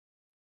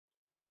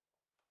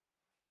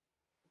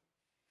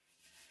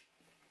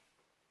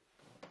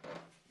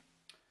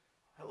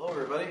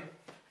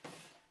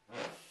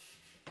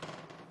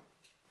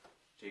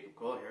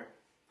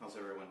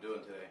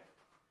doing today.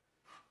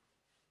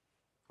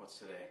 What's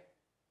today?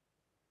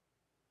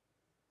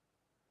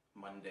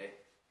 Monday.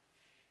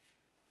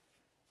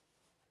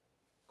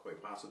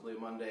 Quite possibly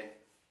Monday.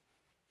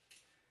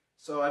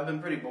 So I've been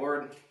pretty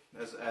bored,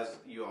 as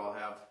you all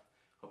have.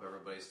 Hope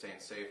everybody's staying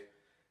safe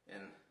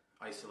and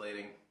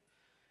isolating.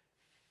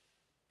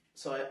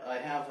 So I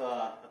have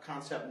a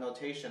concept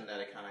notation that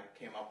I kind of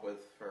came up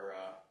with for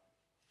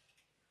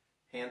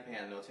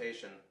handpan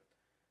notation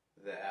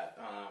that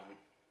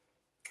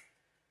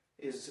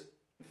is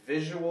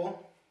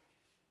visual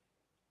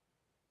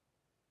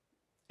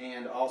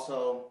and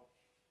also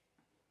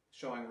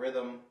showing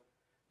rhythm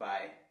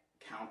by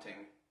counting.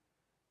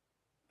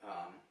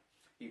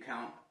 You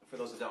count, for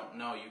those that don't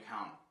know, you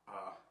count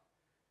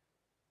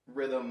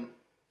rhythm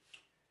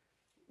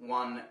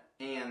 1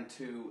 and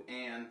 2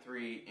 and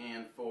 3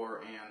 and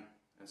 4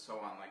 and so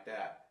on like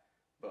that.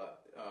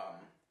 But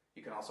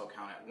you can also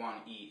count it 1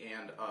 E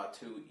and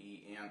 2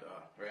 E and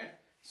right?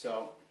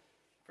 So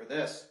for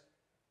this,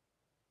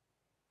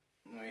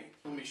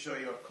 let me show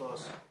you up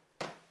close.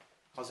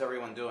 How's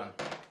everyone doing?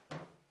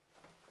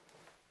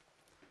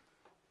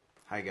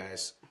 Hi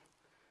guys.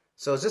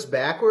 So is this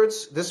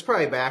backwards? This is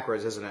probably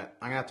backwards, isn't it?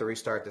 I'm gonna have to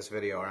restart this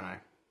video, aren't I?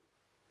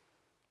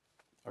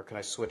 Or can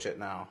I switch it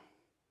now?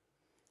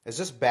 Is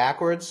this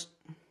backwards?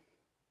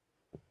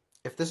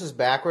 If this is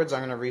backwards,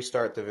 I'm gonna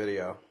restart the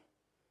video.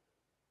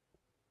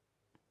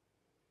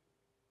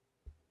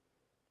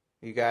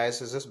 You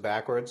guys, is this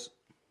backwards?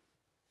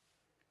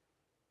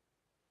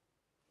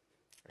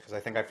 Because I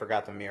think I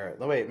forgot to mirror it.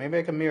 No, wait, maybe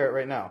I can mirror it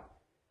right now.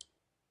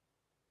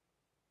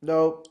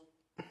 Nope.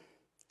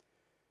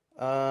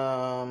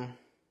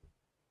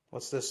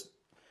 What's this?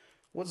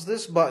 What's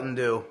this button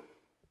do?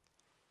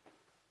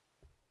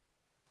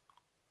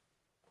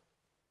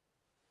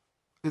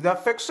 Did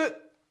that fix it?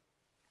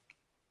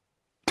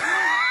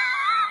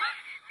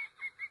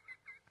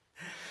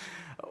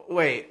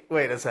 Wait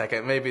a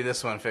second. Maybe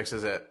this one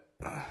fixes it.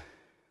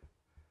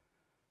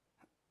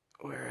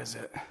 Where is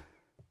it?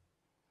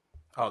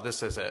 Oh,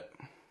 this is it.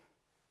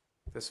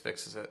 This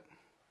fixes it.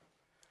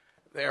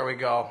 There we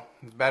go.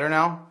 Better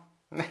now?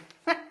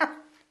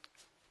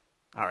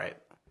 All right.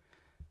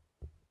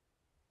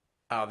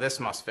 Oh, this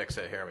must fix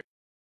it. Here we go.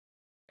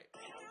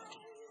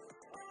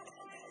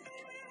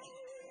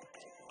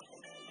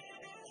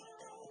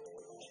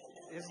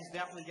 This is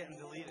definitely getting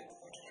deleted.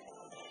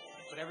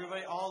 But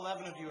everybody, all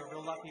 11 of you are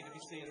real lucky to be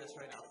seeing this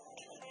right now.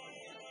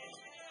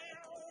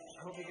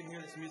 I hope you can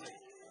hear this music.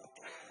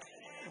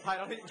 I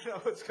don't even know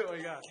what's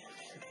going on.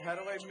 How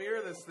do I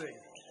mirror this thing?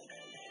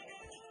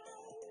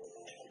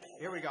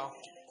 Here we go.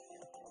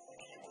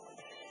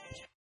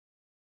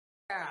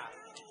 Yeah.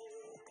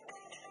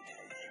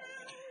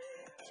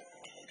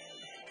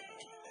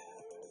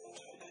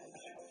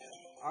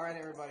 All right,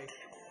 everybody.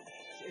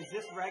 Is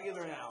this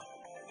regular now?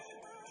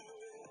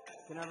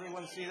 Can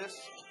everyone see this?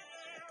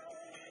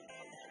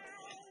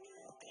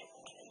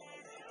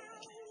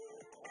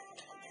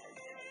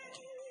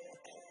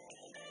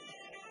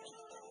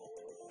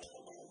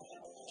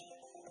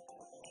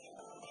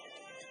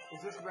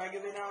 Is this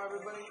regular now,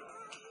 everybody?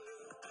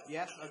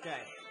 Yes?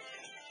 Okay.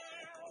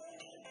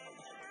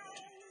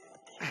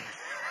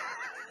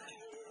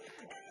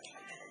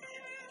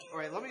 All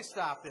right, let me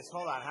stop this.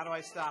 Hold on. How do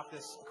I stop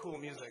this cool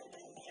music?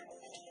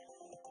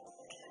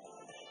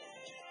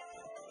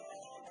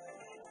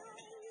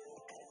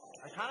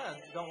 I kind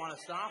of don't want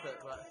to stop it,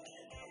 but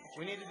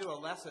we need to do a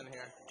lesson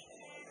here.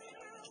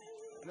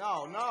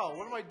 No,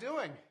 what am I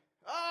doing?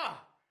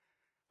 Ah!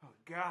 Oh,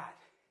 God.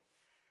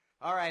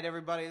 All right,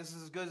 everybody, this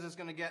is as good as it's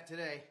going to get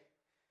today.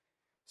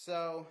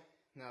 So,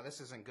 no,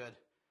 this isn't good.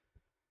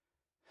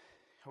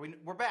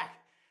 We're back.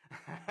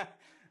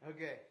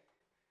 Okay.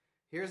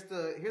 Here's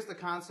the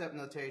concept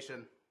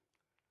notation.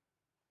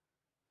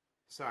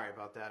 Sorry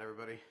about that,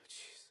 everybody.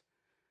 Jeez.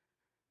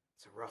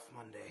 It's a rough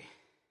Monday.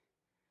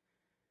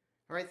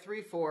 All right,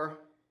 3, 4,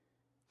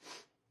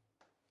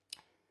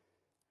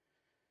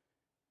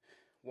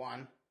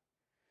 1.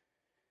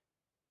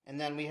 And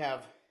then we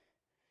have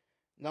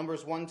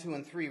numbers 1, 2,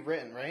 and 3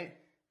 written, right?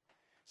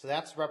 So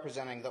that's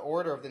representing the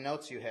order of the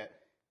notes you hit.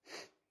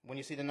 When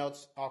you see the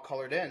notes all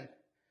colored in,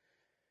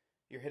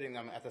 you're hitting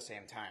them at the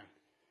same time.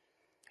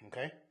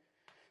 Okay?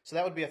 So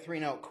that would be a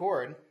 3-note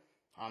chord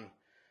on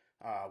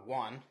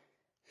 1.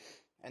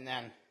 And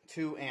then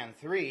 2 and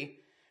 3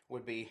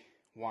 would be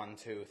 1,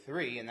 2,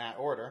 3 in that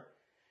order.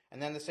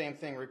 And then the same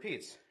thing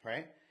repeats,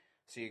 right?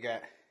 So you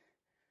get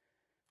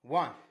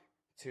 1,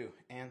 2,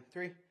 and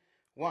 3,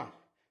 1,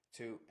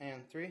 2,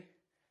 and 3.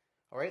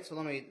 All right, so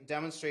let me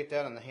demonstrate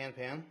that on the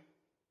handpan.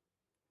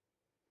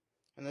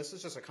 And this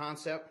is just a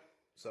concept,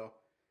 so,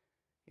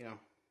 you know,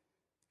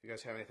 if you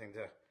guys have anything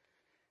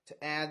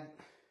to add.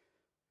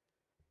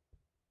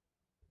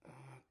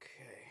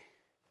 Okay.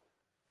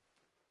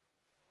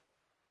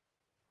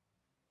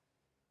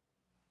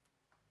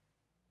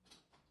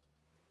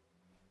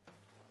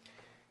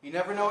 You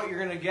never know what you're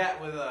gonna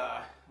get with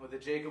a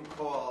Jacob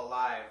Cole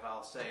Alive.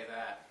 I'll say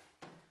that.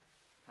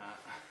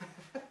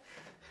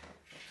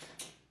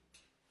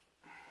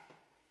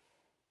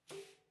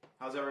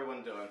 How's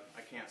everyone doing?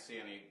 I can't see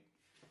any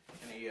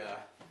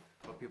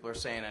what people are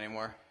saying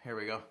anymore. Here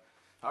we go.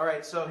 All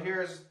right, so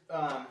here's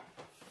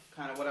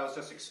kind of what I was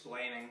just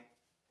explaining.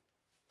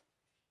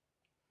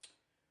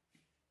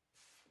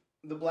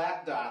 The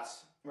black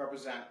dots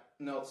represent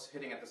notes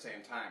hitting at the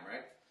same time,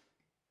 right?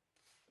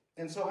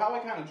 And so how I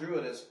kind of drew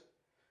it is,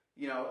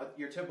 you know,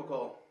 your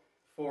typical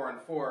 4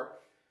 and 4.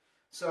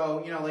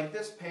 So, you know, like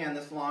this pan,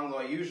 this long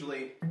low,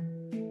 usually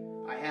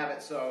I have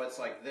it so it's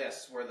like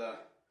this, where the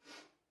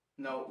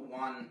note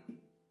 1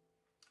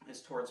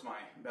 is towards my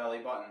belly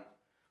button.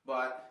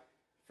 But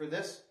for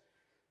this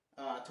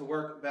to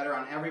work better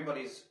on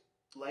everybody's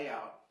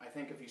layout, I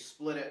think if you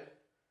split it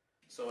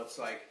so it's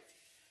like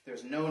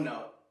there's no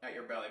note at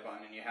your belly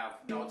button, and you have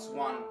notes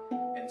 1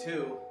 and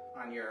 2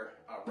 on your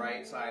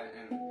right side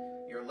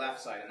and your left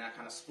side, and that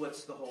kind of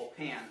splits the whole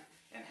pan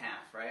in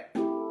half, right?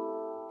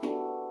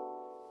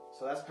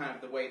 So that's kind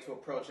of the way to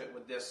approach it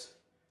with this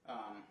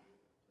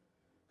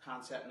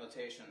concept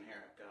notation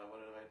here. God,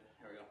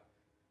 here we go.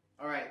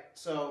 All right,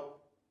 so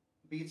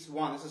beats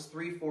 1. This is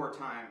 3/4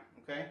 time,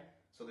 okay?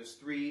 So there's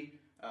 3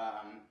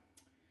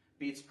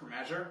 beats per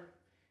measure.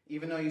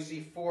 Even though you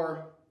see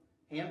 4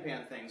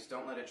 handpan things,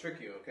 don't let it trick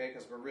you, okay?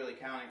 Because we're really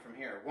counting from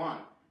here.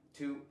 1,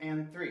 2,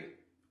 and 3.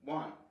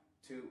 1,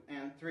 2,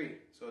 and 3.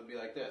 So it'd be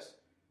like this.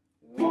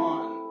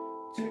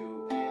 1,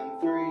 2,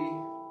 and 3.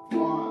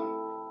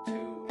 1,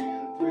 2,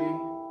 and 3.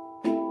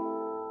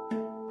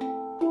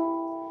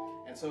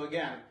 And so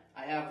again,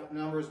 I have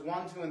numbers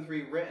 1, 2, and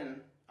 3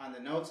 written on the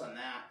notes on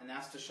that, and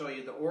that's to show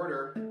you the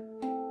order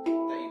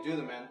that you do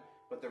them in.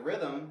 But the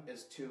rhythm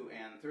is 2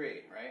 and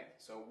 3, right?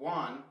 So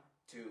 1,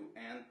 2,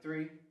 and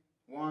 3.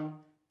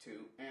 1,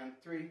 2, and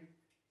 3.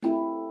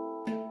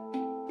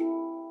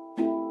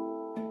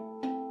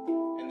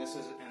 And this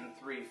is in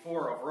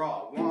 3/4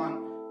 overall.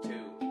 1,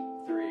 2,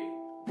 3.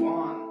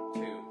 1,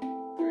 2,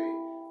 3.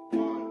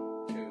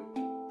 1, 2,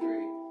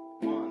 3.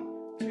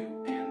 1,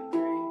 2, and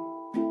 3.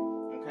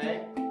 Okay?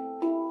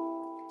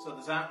 So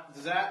does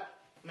that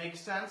make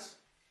sense?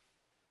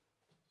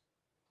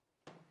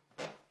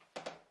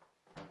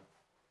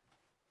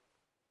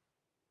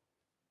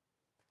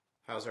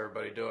 How's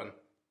everybody doing?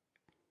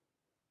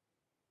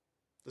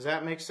 Does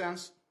that make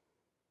sense?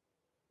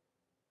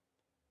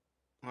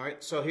 All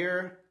right, so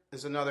here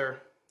is another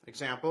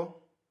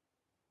example.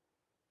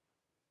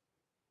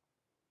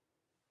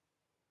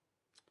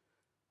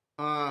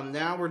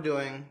 Now we're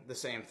doing the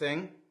same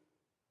thing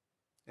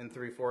in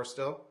 3/4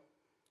 still,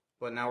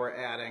 but now we're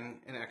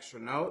adding an extra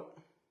note.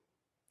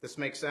 This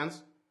makes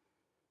sense?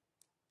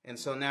 And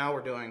so now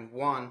we're doing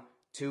 1,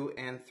 2,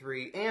 and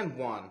 3, and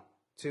 1,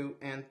 2,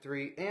 and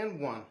 3, and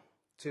 1,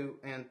 2,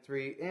 and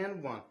 3,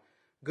 and 1.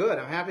 Good,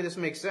 I'm happy this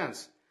makes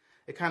sense.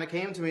 It kind of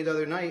came to me the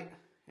other night,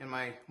 and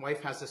my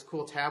wife has this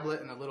cool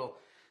tablet and a little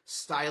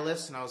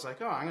stylus, and I was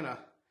like, oh, I'm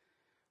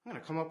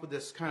gonna come up with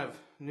this kind of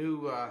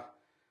new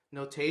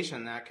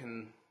notation that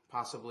can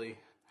possibly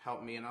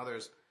help me and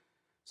others.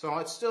 So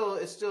it's still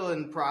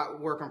in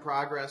work in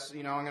progress.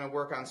 You know, I'm gonna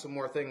work on some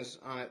more things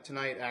on it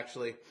tonight,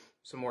 actually,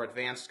 some more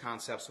advanced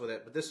concepts with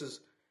it. But this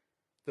is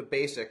the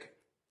basic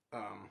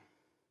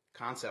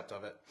concept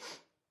of it.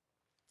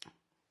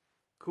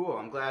 Cool.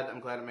 I'm glad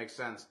it makes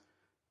sense.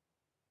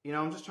 You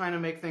know, I'm just trying to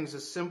make things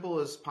as simple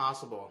as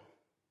possible.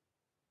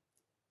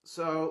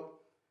 So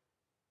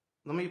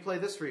let me play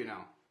this for you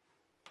now.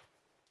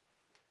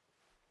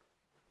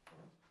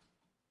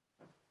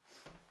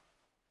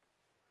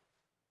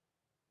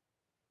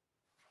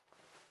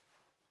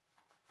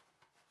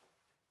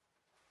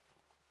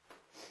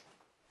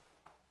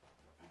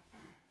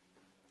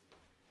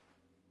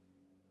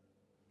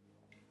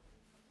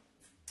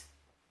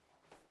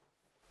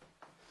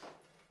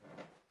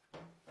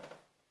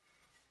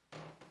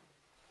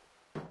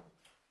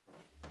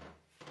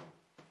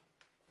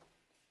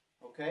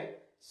 Okay,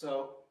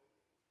 so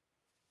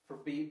for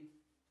beat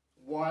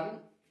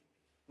 1,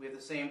 we have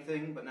the same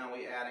thing, but now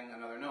we're adding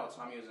another note.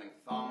 So I'm using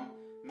thumb,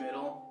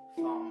 middle,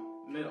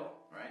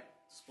 right?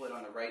 Split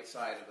on the right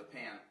side of the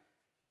pan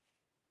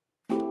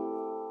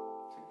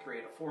to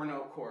create a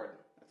 4-note chord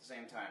at the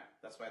same time.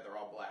 That's why they're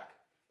all black.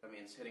 That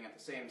means hitting at the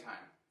same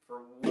time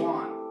for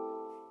 1,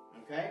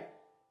 okay?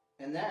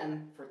 And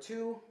then for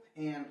 2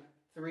 and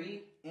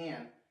 3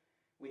 and,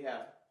 we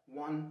have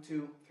 1,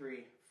 2,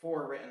 3,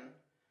 4 written.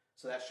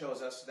 So that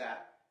shows us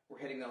that we're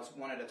hitting those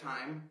one at a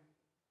time,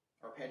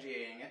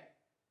 arpeggiating it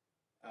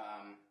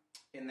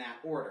in that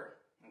order,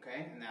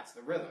 okay? And that's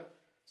the rhythm.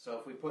 So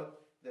if we put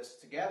this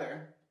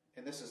together,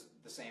 and this is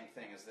the same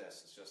thing as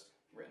this, it's just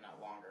written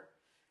out longer,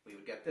 we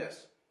would get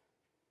this.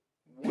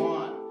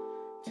 1,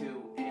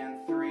 2,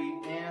 and 3,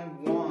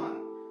 and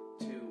 1,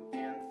 2,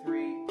 and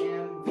 3,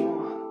 and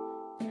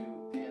 1,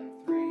 2,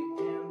 and 3,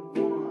 and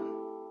 1.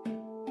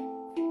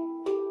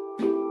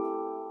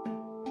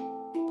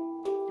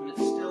 And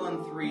it's still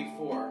in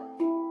 3/4.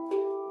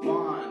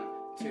 1,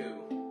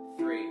 2,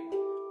 3.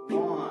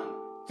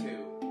 1,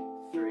 2,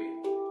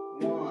 3.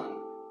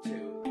 1,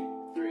 2,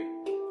 3.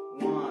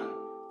 1,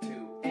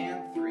 2,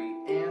 and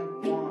 3,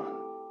 and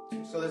 1,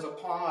 2. So there's a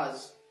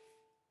pause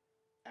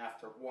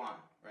after 1,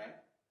 right?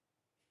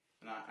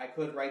 I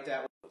could write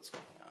that. What's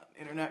going on?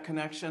 Internet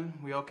connection.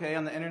 We okay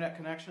on the internet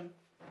connection?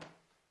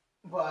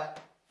 But,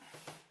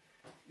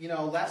 you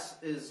know,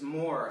 less is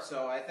more.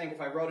 So I think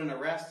if I wrote an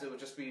arrest, it would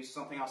just be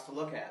something else to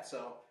look at.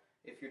 So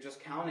if you're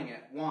just counting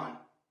it, 1,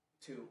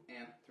 2,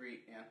 and 3,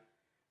 and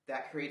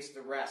that creates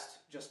the rest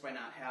just by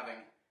not having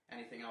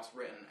anything else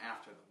written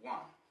after the 1,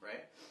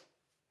 right?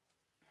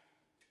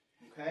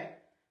 Okay?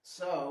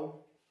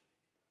 So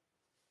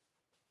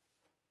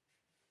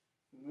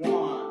 1,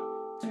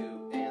 2,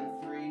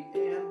 and 3,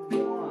 and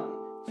 1,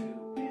 2,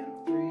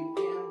 and 3,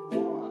 and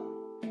 1.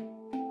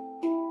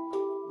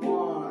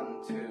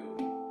 1,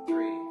 2,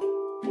 3,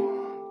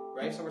 1.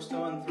 Right? So we're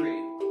still in 3.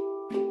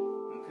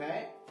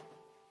 Okay?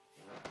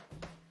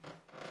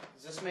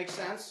 Does this make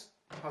sense?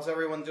 How's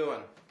everyone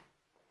doing?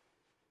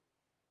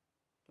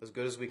 As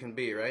good as we can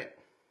be, right?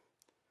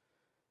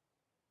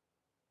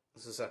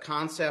 This is a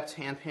concept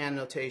handpan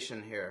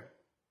notation here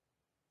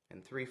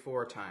in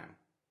 3/4 time.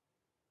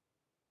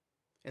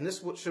 And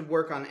this should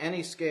work on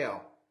any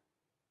scale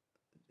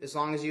as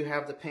long as you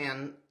have the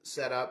pan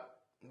set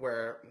up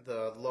where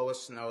the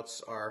lowest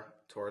notes are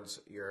towards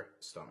your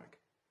stomach.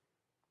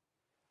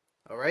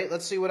 All right,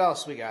 let's see what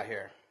else we got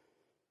here.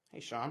 Hey,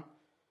 Sean.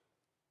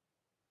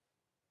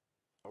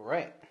 All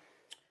right.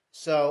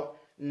 So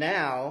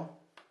now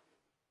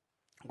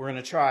we're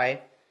going to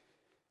try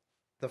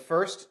the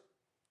first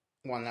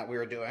one that we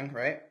were doing,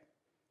 right?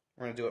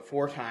 We're going to do it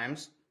 4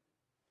 times.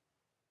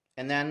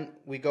 And then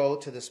we go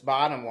to this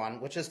bottom one,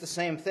 which is the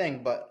same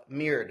thing, but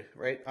mirrored,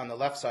 right, on the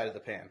left side of the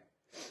pan,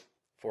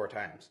 4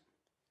 times.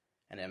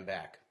 And then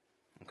back,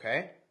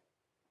 okay?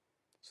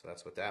 So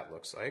that's what that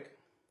looks like.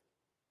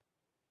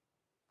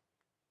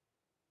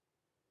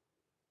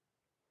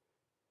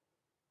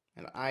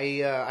 And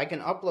I can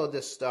upload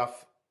this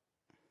stuff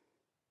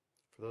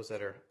for those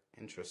that are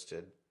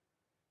interested.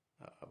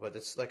 But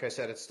it's, like I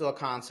said, it's still a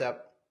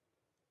concept.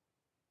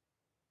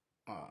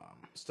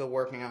 Still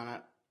working on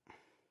it.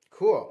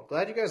 Cool.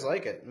 Glad you guys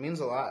like it. It means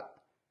a lot.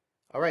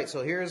 All right,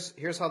 so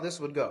here's how this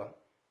would go.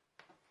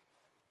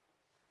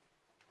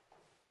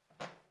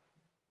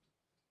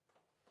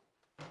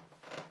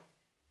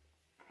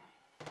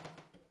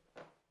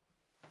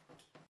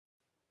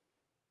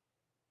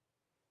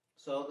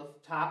 So the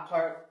top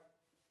part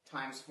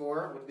times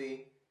 4 would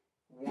be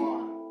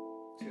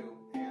 1, 2,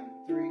 and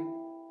 3.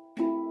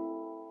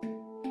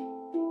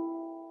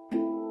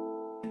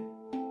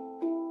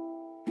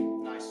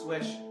 Nice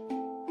switch.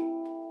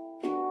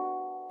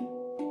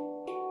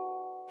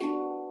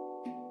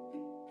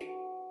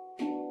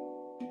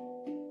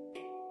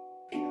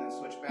 And then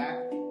switch back.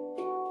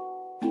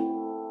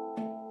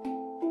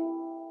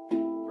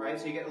 Right,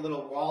 so you get a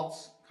little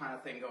waltz kind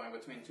of thing going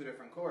between 2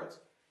 different chords.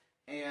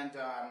 And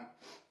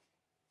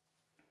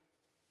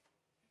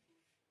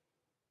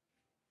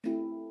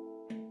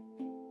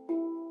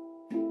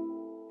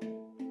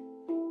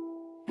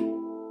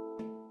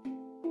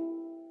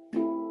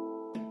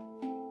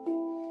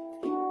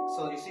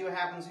so you see what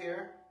happens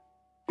here?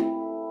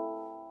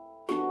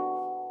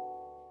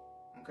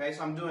 Okay,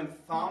 so I'm doing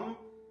thumb,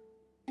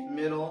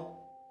 middle,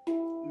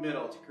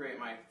 middle to create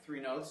my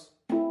 3 notes.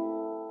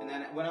 And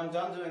then when I'm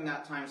done doing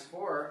that times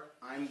 4,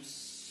 I'm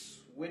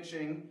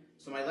switching.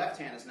 So my left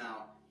hand is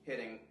now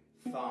hitting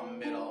thumb,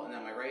 middle, and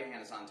then my right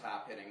hand is on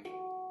top hitting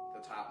the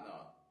top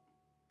note.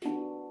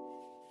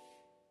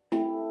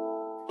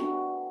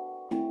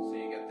 So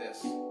you get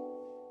this.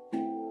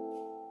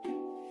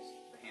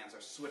 The hands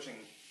are switching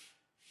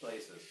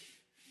places.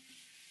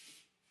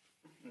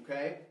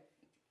 Okay?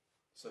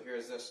 So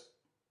here's this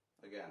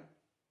again.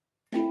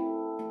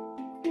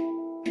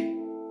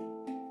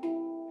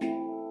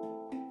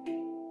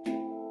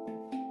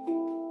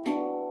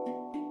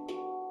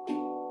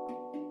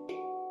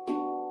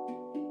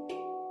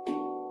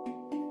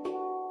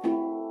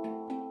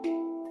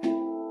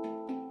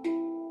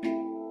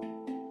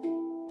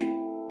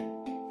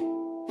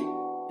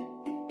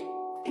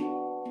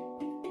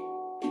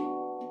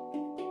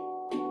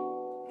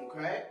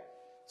 Okay?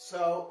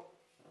 So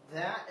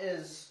that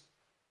is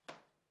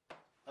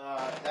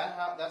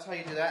that's how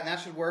you do that, and that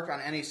should work on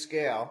any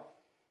scale.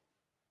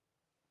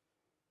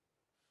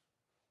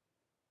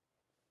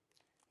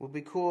 Would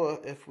be cool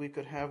if we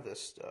could have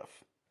this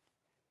stuff.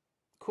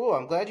 Cool,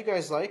 I'm glad you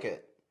guys like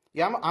it.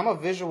 Yeah, I'm a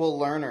visual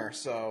learner,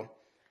 so,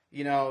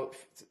 you know,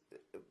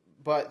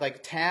 but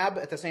like tab,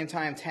 at the same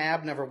time,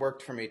 tab never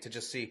worked for me to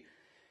just see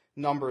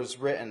numbers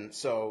written,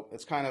 so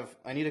it's kind of,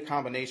 I need a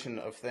combination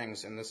of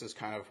things, and this is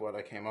kind of what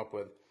I came up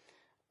with.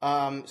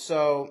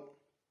 So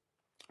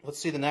let's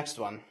see the next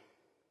one.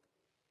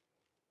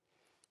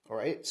 All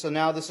right, so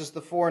now this is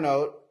the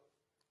 4-note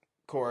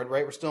chord,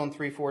 right? We're still in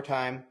 3/4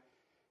 time.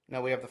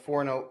 Now we have the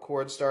 4-note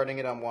chord starting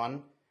it on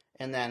 1,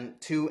 and then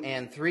 2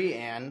 and 3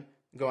 and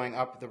going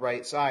up the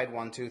right side,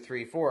 1, 2,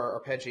 3,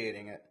 4,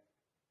 arpeggiating it,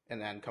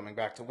 and then coming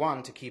back to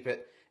 1 to keep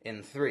it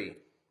in 3.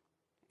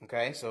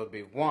 Okay, so it'd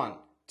be 1,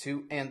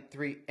 2, and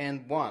 3,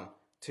 and 1,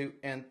 2,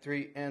 and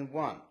 3, and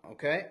 1.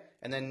 Okay,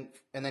 and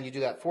then you do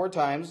that 4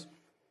 times,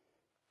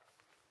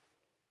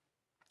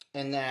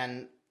 and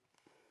then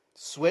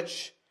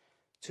switch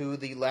to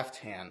the left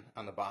hand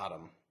on the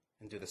bottom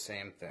and do the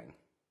same thing.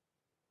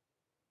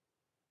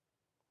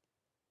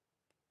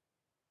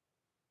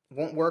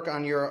 Won't work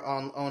on your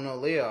on a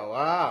Leo.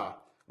 Ah,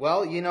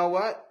 well, you know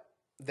what?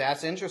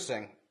 That's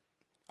interesting.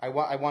 I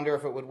wonder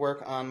if it would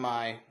work on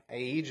my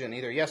Aegean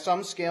either. Yeah,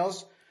 some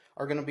scales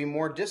are going to be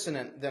more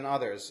dissonant than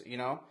others, you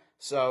know?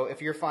 So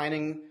if you're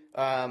finding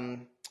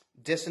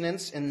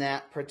dissonance in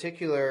that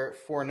particular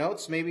 4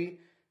 notes, maybe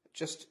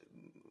just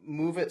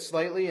move it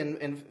slightly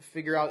and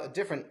figure out a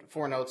different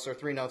 4 notes or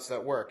 3 notes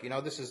that work. You know,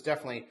 this is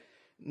definitely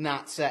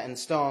not set in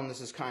stone. This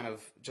is kind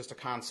of just a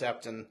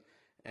concept, and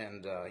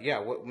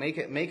yeah, make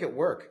it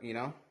work, you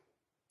know?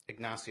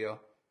 Ignacio,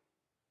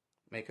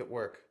 make it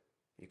work.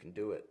 You can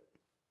do it.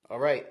 All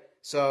right,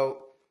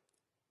 so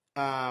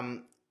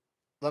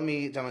let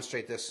me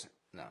demonstrate this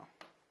now.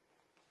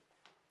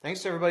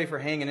 Thanks to everybody for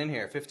hanging in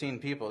here. 15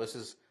 people. This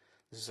is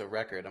a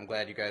record. I'm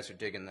glad you guys are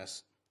digging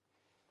this.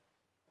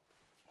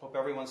 Hope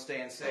everyone's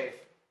staying safe.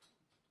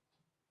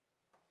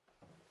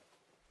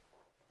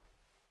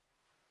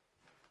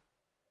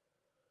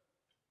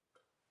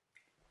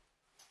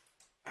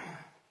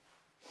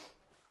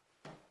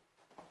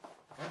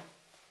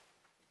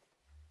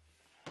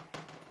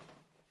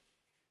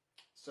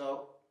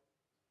 So,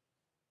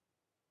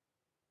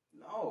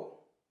 no.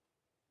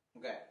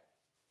 Okay.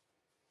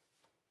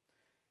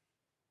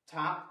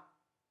 Top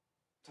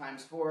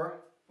times 4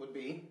 would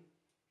be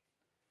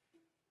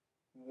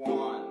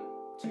 1,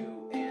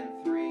 2,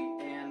 and 3,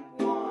 and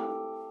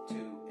 1, 2,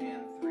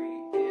 and 3,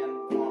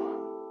 and 1,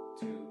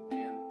 2,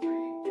 and 3,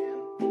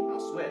 and I'll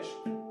switch.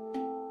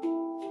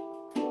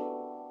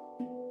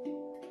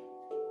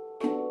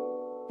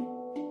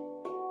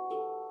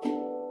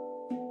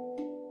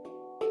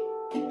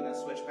 And then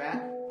switch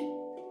back.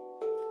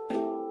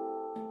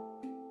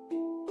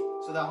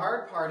 So the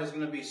hard part is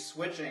going to be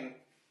switching,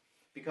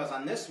 because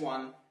on this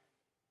one,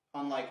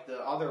 unlike the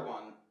other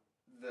one,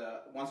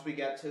 once we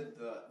get to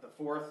the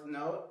 4th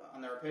note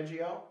on the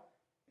arpeggio,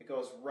 it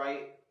goes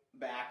right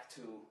back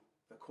to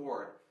the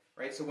chord,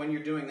 right? So when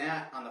you're doing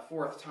that on the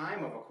 4th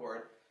time of a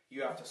chord,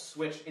 you have to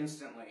switch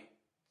instantly,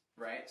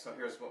 right? So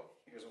here's what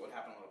would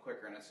happen a little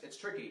quicker, and it's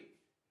tricky.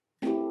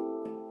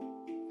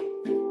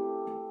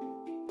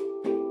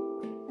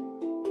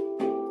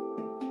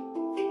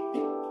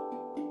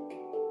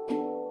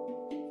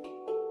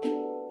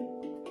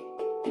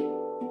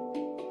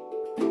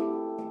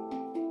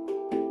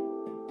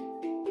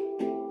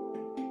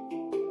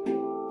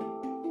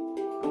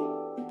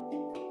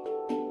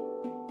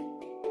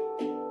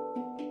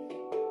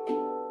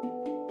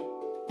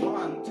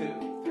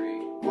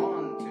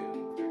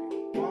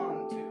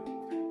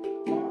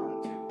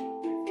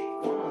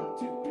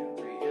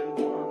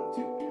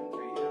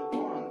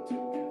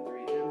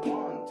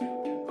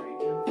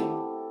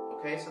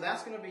 So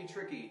that's going to be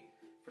tricky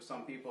for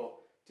some people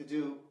to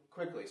do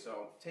quickly,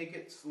 so take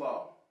it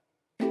slow.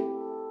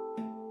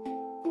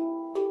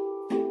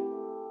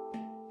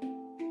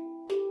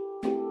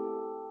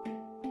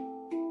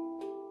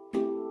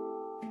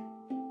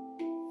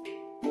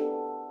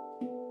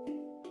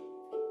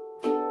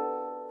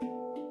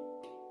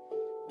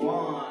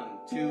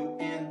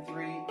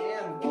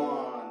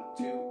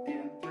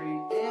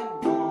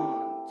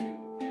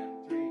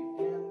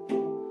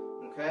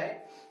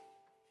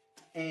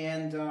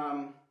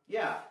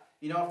 Yeah,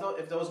 you know,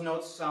 if those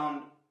notes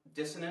sound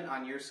dissonant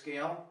on your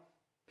scale,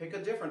 pick a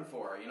different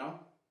 4, you know?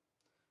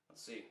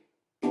 Let's see.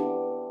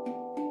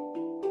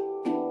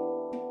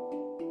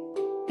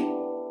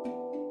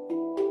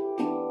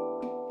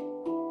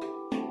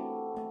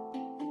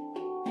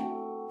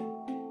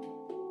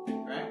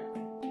 Right?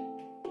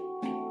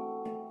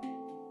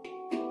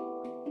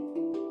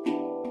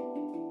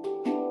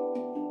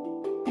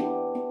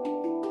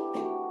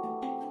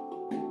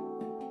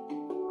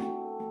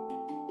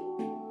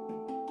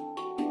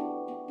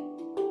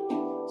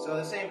 So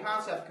the same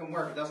concept can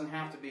work. It doesn't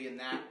have to be in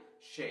that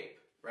shape,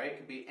 right? It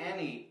could be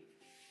any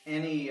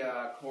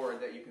chord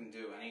that you can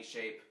do, any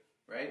shape,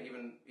 right?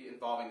 Even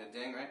involving the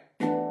ding, right?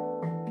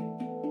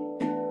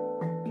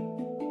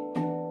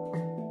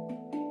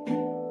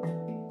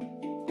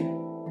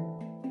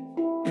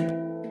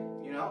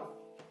 You know?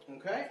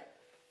 Okay?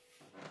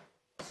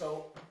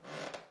 So,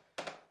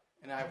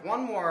 and I have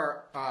one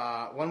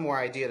more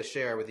idea to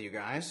share with you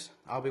guys.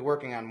 I'll be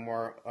working on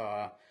more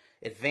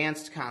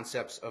advanced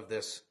concepts of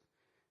this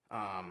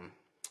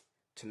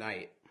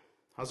tonight.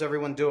 How's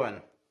everyone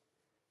doing?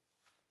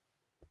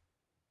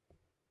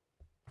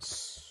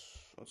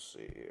 Let's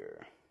see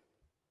here.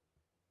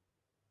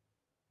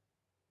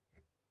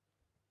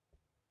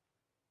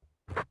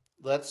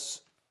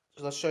 Let's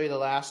show you the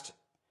last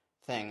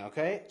thing,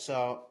 okay?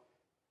 So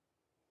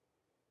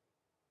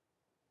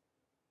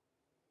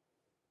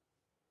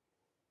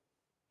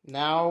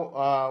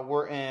now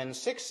we're in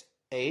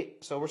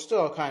 6/8, so we're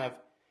still kind of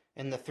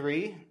in the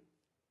 3,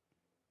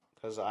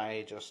 because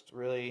I just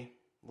really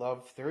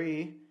love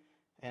 3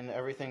 and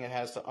everything it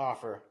has to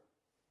offer.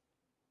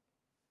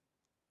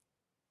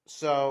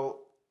 So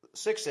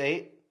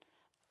 6/8.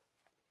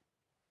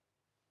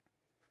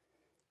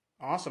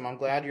 Awesome. I'm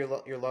glad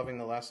you're loving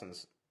the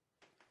lessons.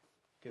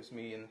 gives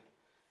me an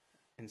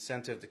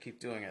incentive to keep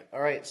doing it.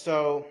 All right,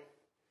 so,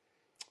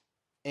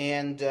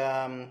 and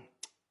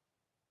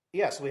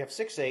yeah, so we have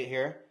 6/8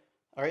 here.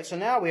 All right, so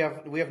now we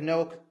have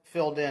no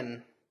filled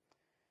in.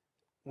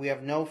 We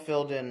have no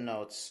filled in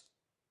notes,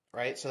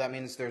 right? So that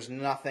means there's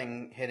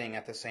nothing hitting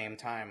at the same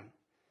time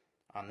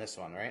on this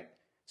one, right?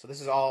 So this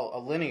is all a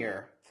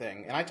linear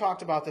thing. And I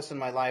talked about this in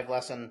my live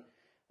lesson,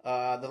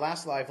 the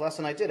last live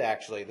lesson I did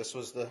actually. This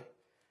was the,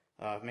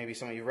 maybe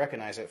some of you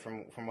recognize it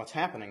from what's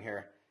happening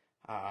here.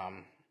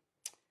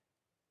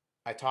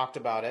 I talked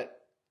about it,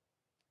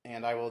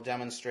 and I will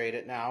demonstrate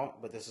it now,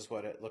 but this is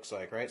what it looks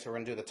like, right? So we're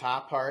going to do the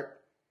top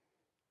part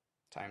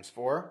times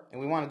 4, and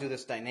we want to do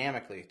this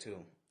dynamically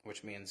too,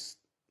 which means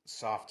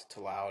soft to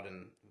loud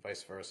and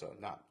vice versa,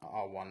 not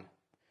all one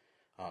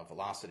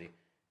velocity.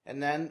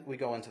 And then we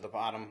go into the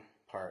bottom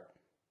part,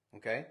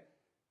 okay?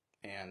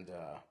 And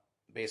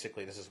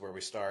basically this is where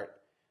we start,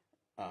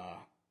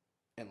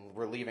 and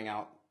we're leaving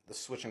out the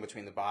switching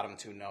between the bottom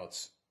 2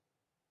 notes,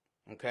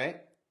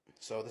 okay?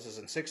 So this is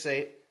in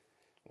 6/8,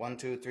 1,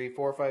 2, 3,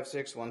 4, 5,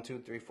 6, 1, 2,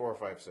 3, 4,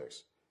 5,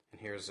 6.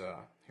 And here's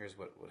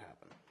what would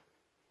happen.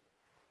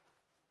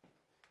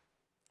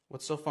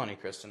 What's so funny,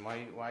 Kristen?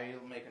 Why are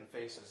you making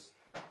faces?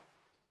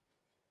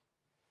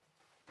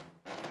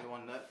 You're the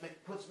one that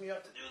puts me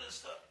up to do this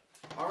stuff.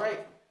 All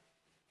right.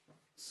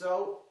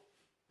 So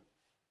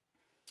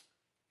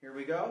here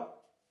we go.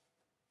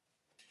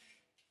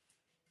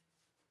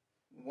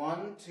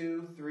 1,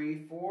 2,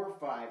 3, 4,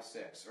 5,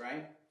 6,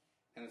 right?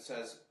 And it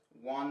says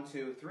 1,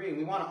 2, 3.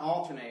 We want to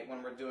alternate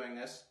when we're doing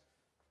this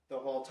the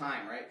whole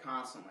time, right?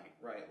 Constantly,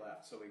 right,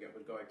 left. So we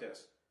would go like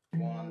this.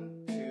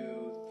 1,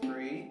 2,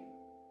 3,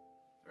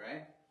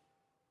 right?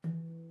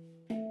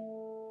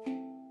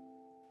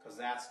 Because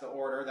that's the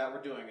order that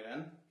we're doing it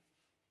in.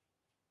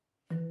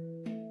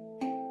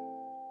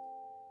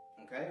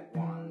 Okay,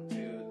 1,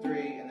 2,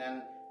 3, and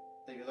then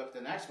if you look at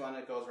the next one,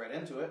 it goes right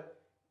into it.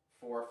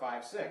 4,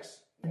 5,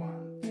 6.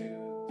 1,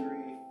 2,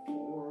 3,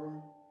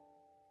 4.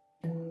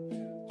 1,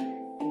 2,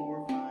 3,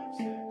 4, 5,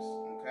 6.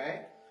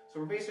 Okay, so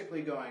we're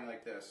basically going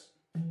like this,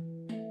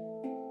 and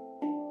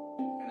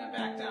then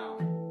back down.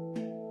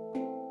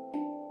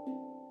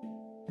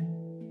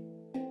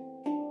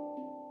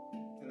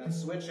 And then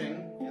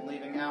switching and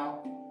leaving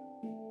out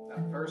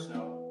that first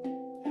note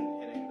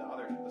and hitting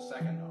the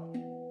second note.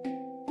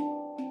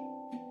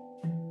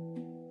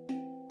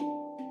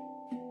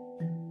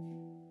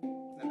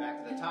 Then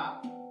back to the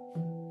top.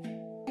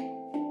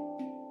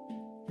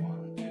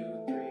 1,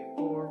 2, 3,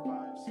 4,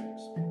 5, 6.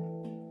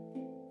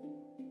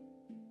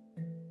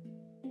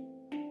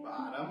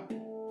 Bottom.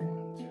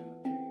 1, 2,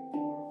 3,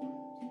 4,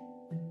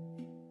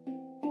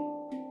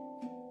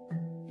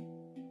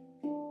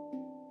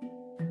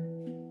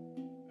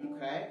 5.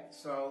 Okay,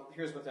 so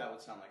here's what that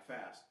would sound like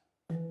fast.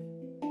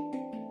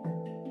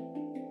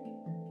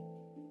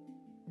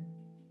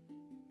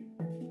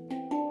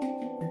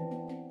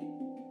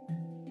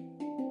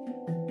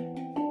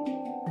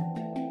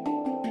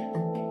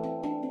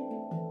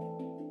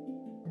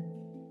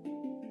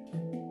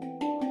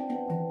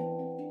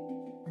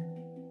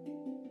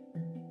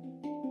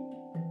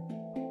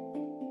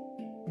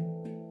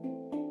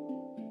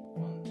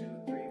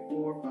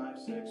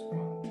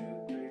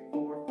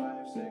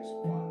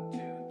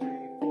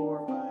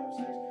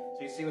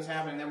 See what's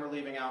happening, then we're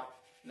leaving out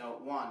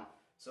note 1.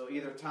 So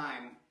either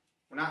time,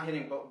 we're not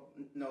hitting both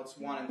notes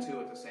 1 and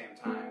 2 at the same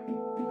time,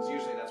 because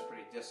usually that's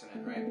pretty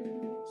dissonant, right?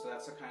 So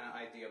that's the kind of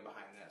idea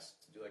behind this,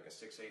 to do like a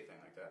 6/8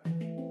 thing like that.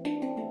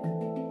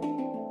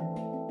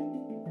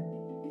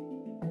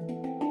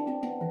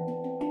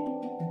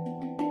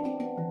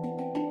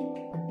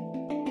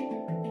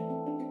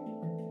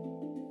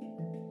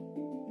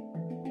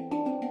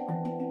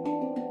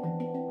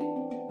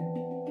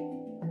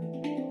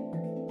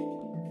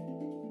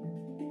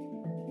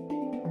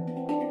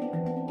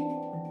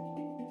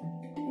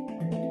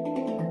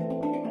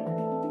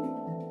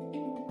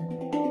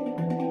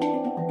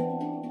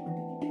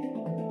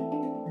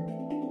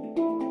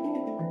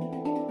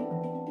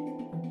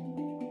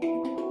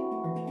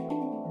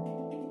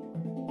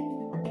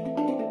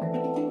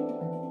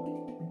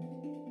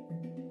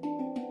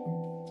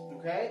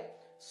 Okay,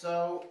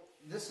 so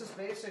this is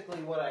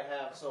basically what I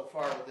have so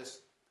far with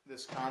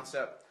this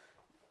concept,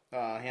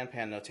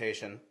 handpan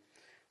notation.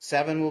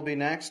 7 will be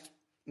next,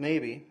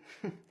 maybe.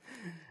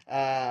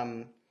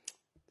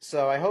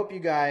 So I hope you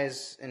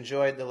guys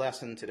enjoyed the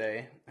lesson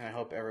today, and I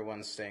hope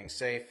everyone's staying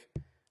safe.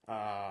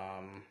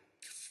 And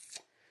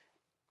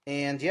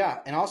yeah,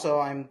 and also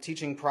I'm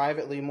teaching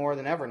privately more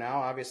than ever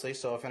now, obviously,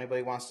 so if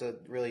anybody wants to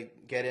really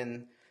get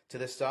into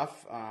this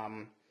stuff,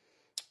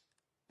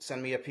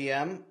 send me a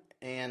PM,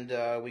 and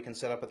we can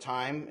set up a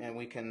time, and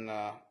we can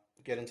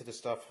get into this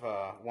stuff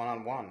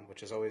one-on-one,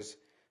 which is always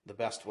the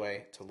best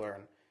way to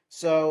learn.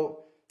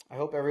 So I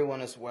hope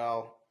everyone is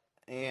well,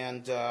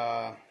 and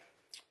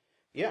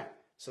yeah,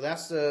 so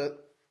that's the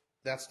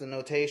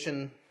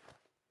notation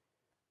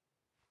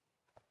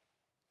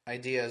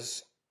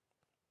ideas.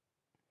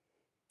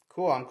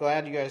 Cool. I'm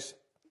glad you guys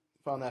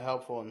found that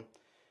helpful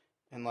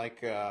and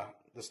like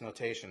this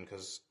notation,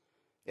 because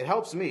it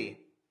helps me,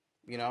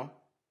 you know.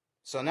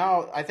 So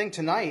now I think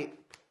tonight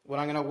what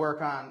I'm going to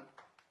work on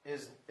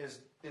is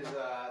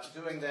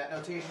doing that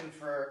notation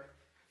for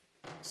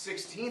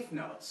 16th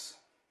notes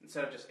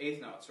instead of just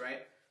 8th notes,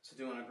 right? So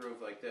doing a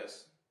groove like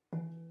this.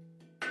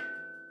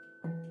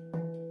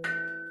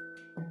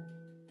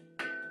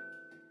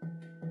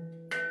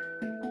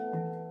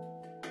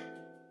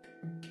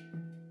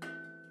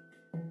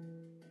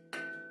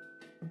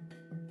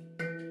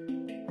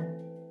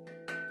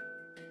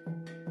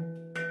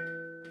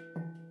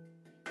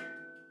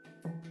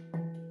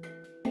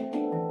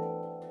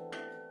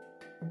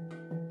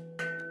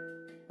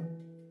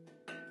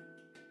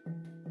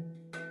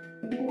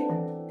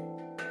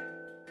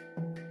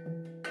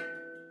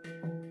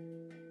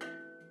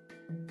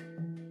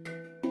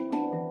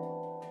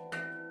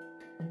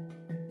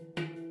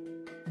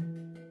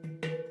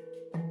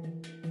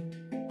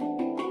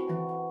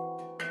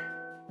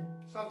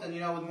 Something, you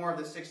know, with more of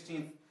the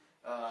 16th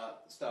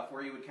stuff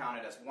where you would count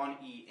it as 1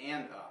 E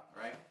and a,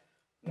 right?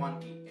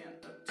 1 E and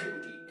a, 2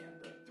 E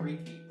and a, 3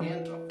 E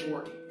and a,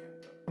 4 E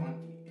and a, 1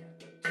 E and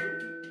a, 2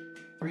 E,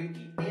 3 E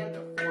and a,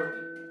 4 E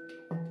and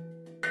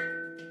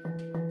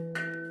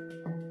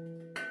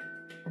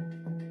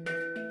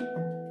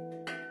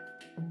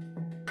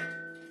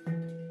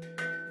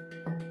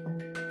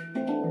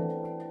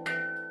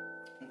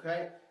a.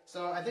 Okay,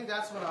 so I think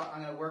that's what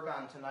I'm going to work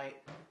on tonight.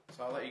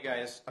 So I'll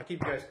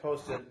keep you guys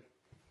posted.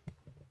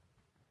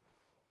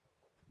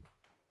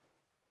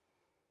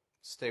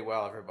 Stay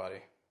well,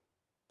 everybody.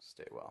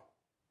 Stay well.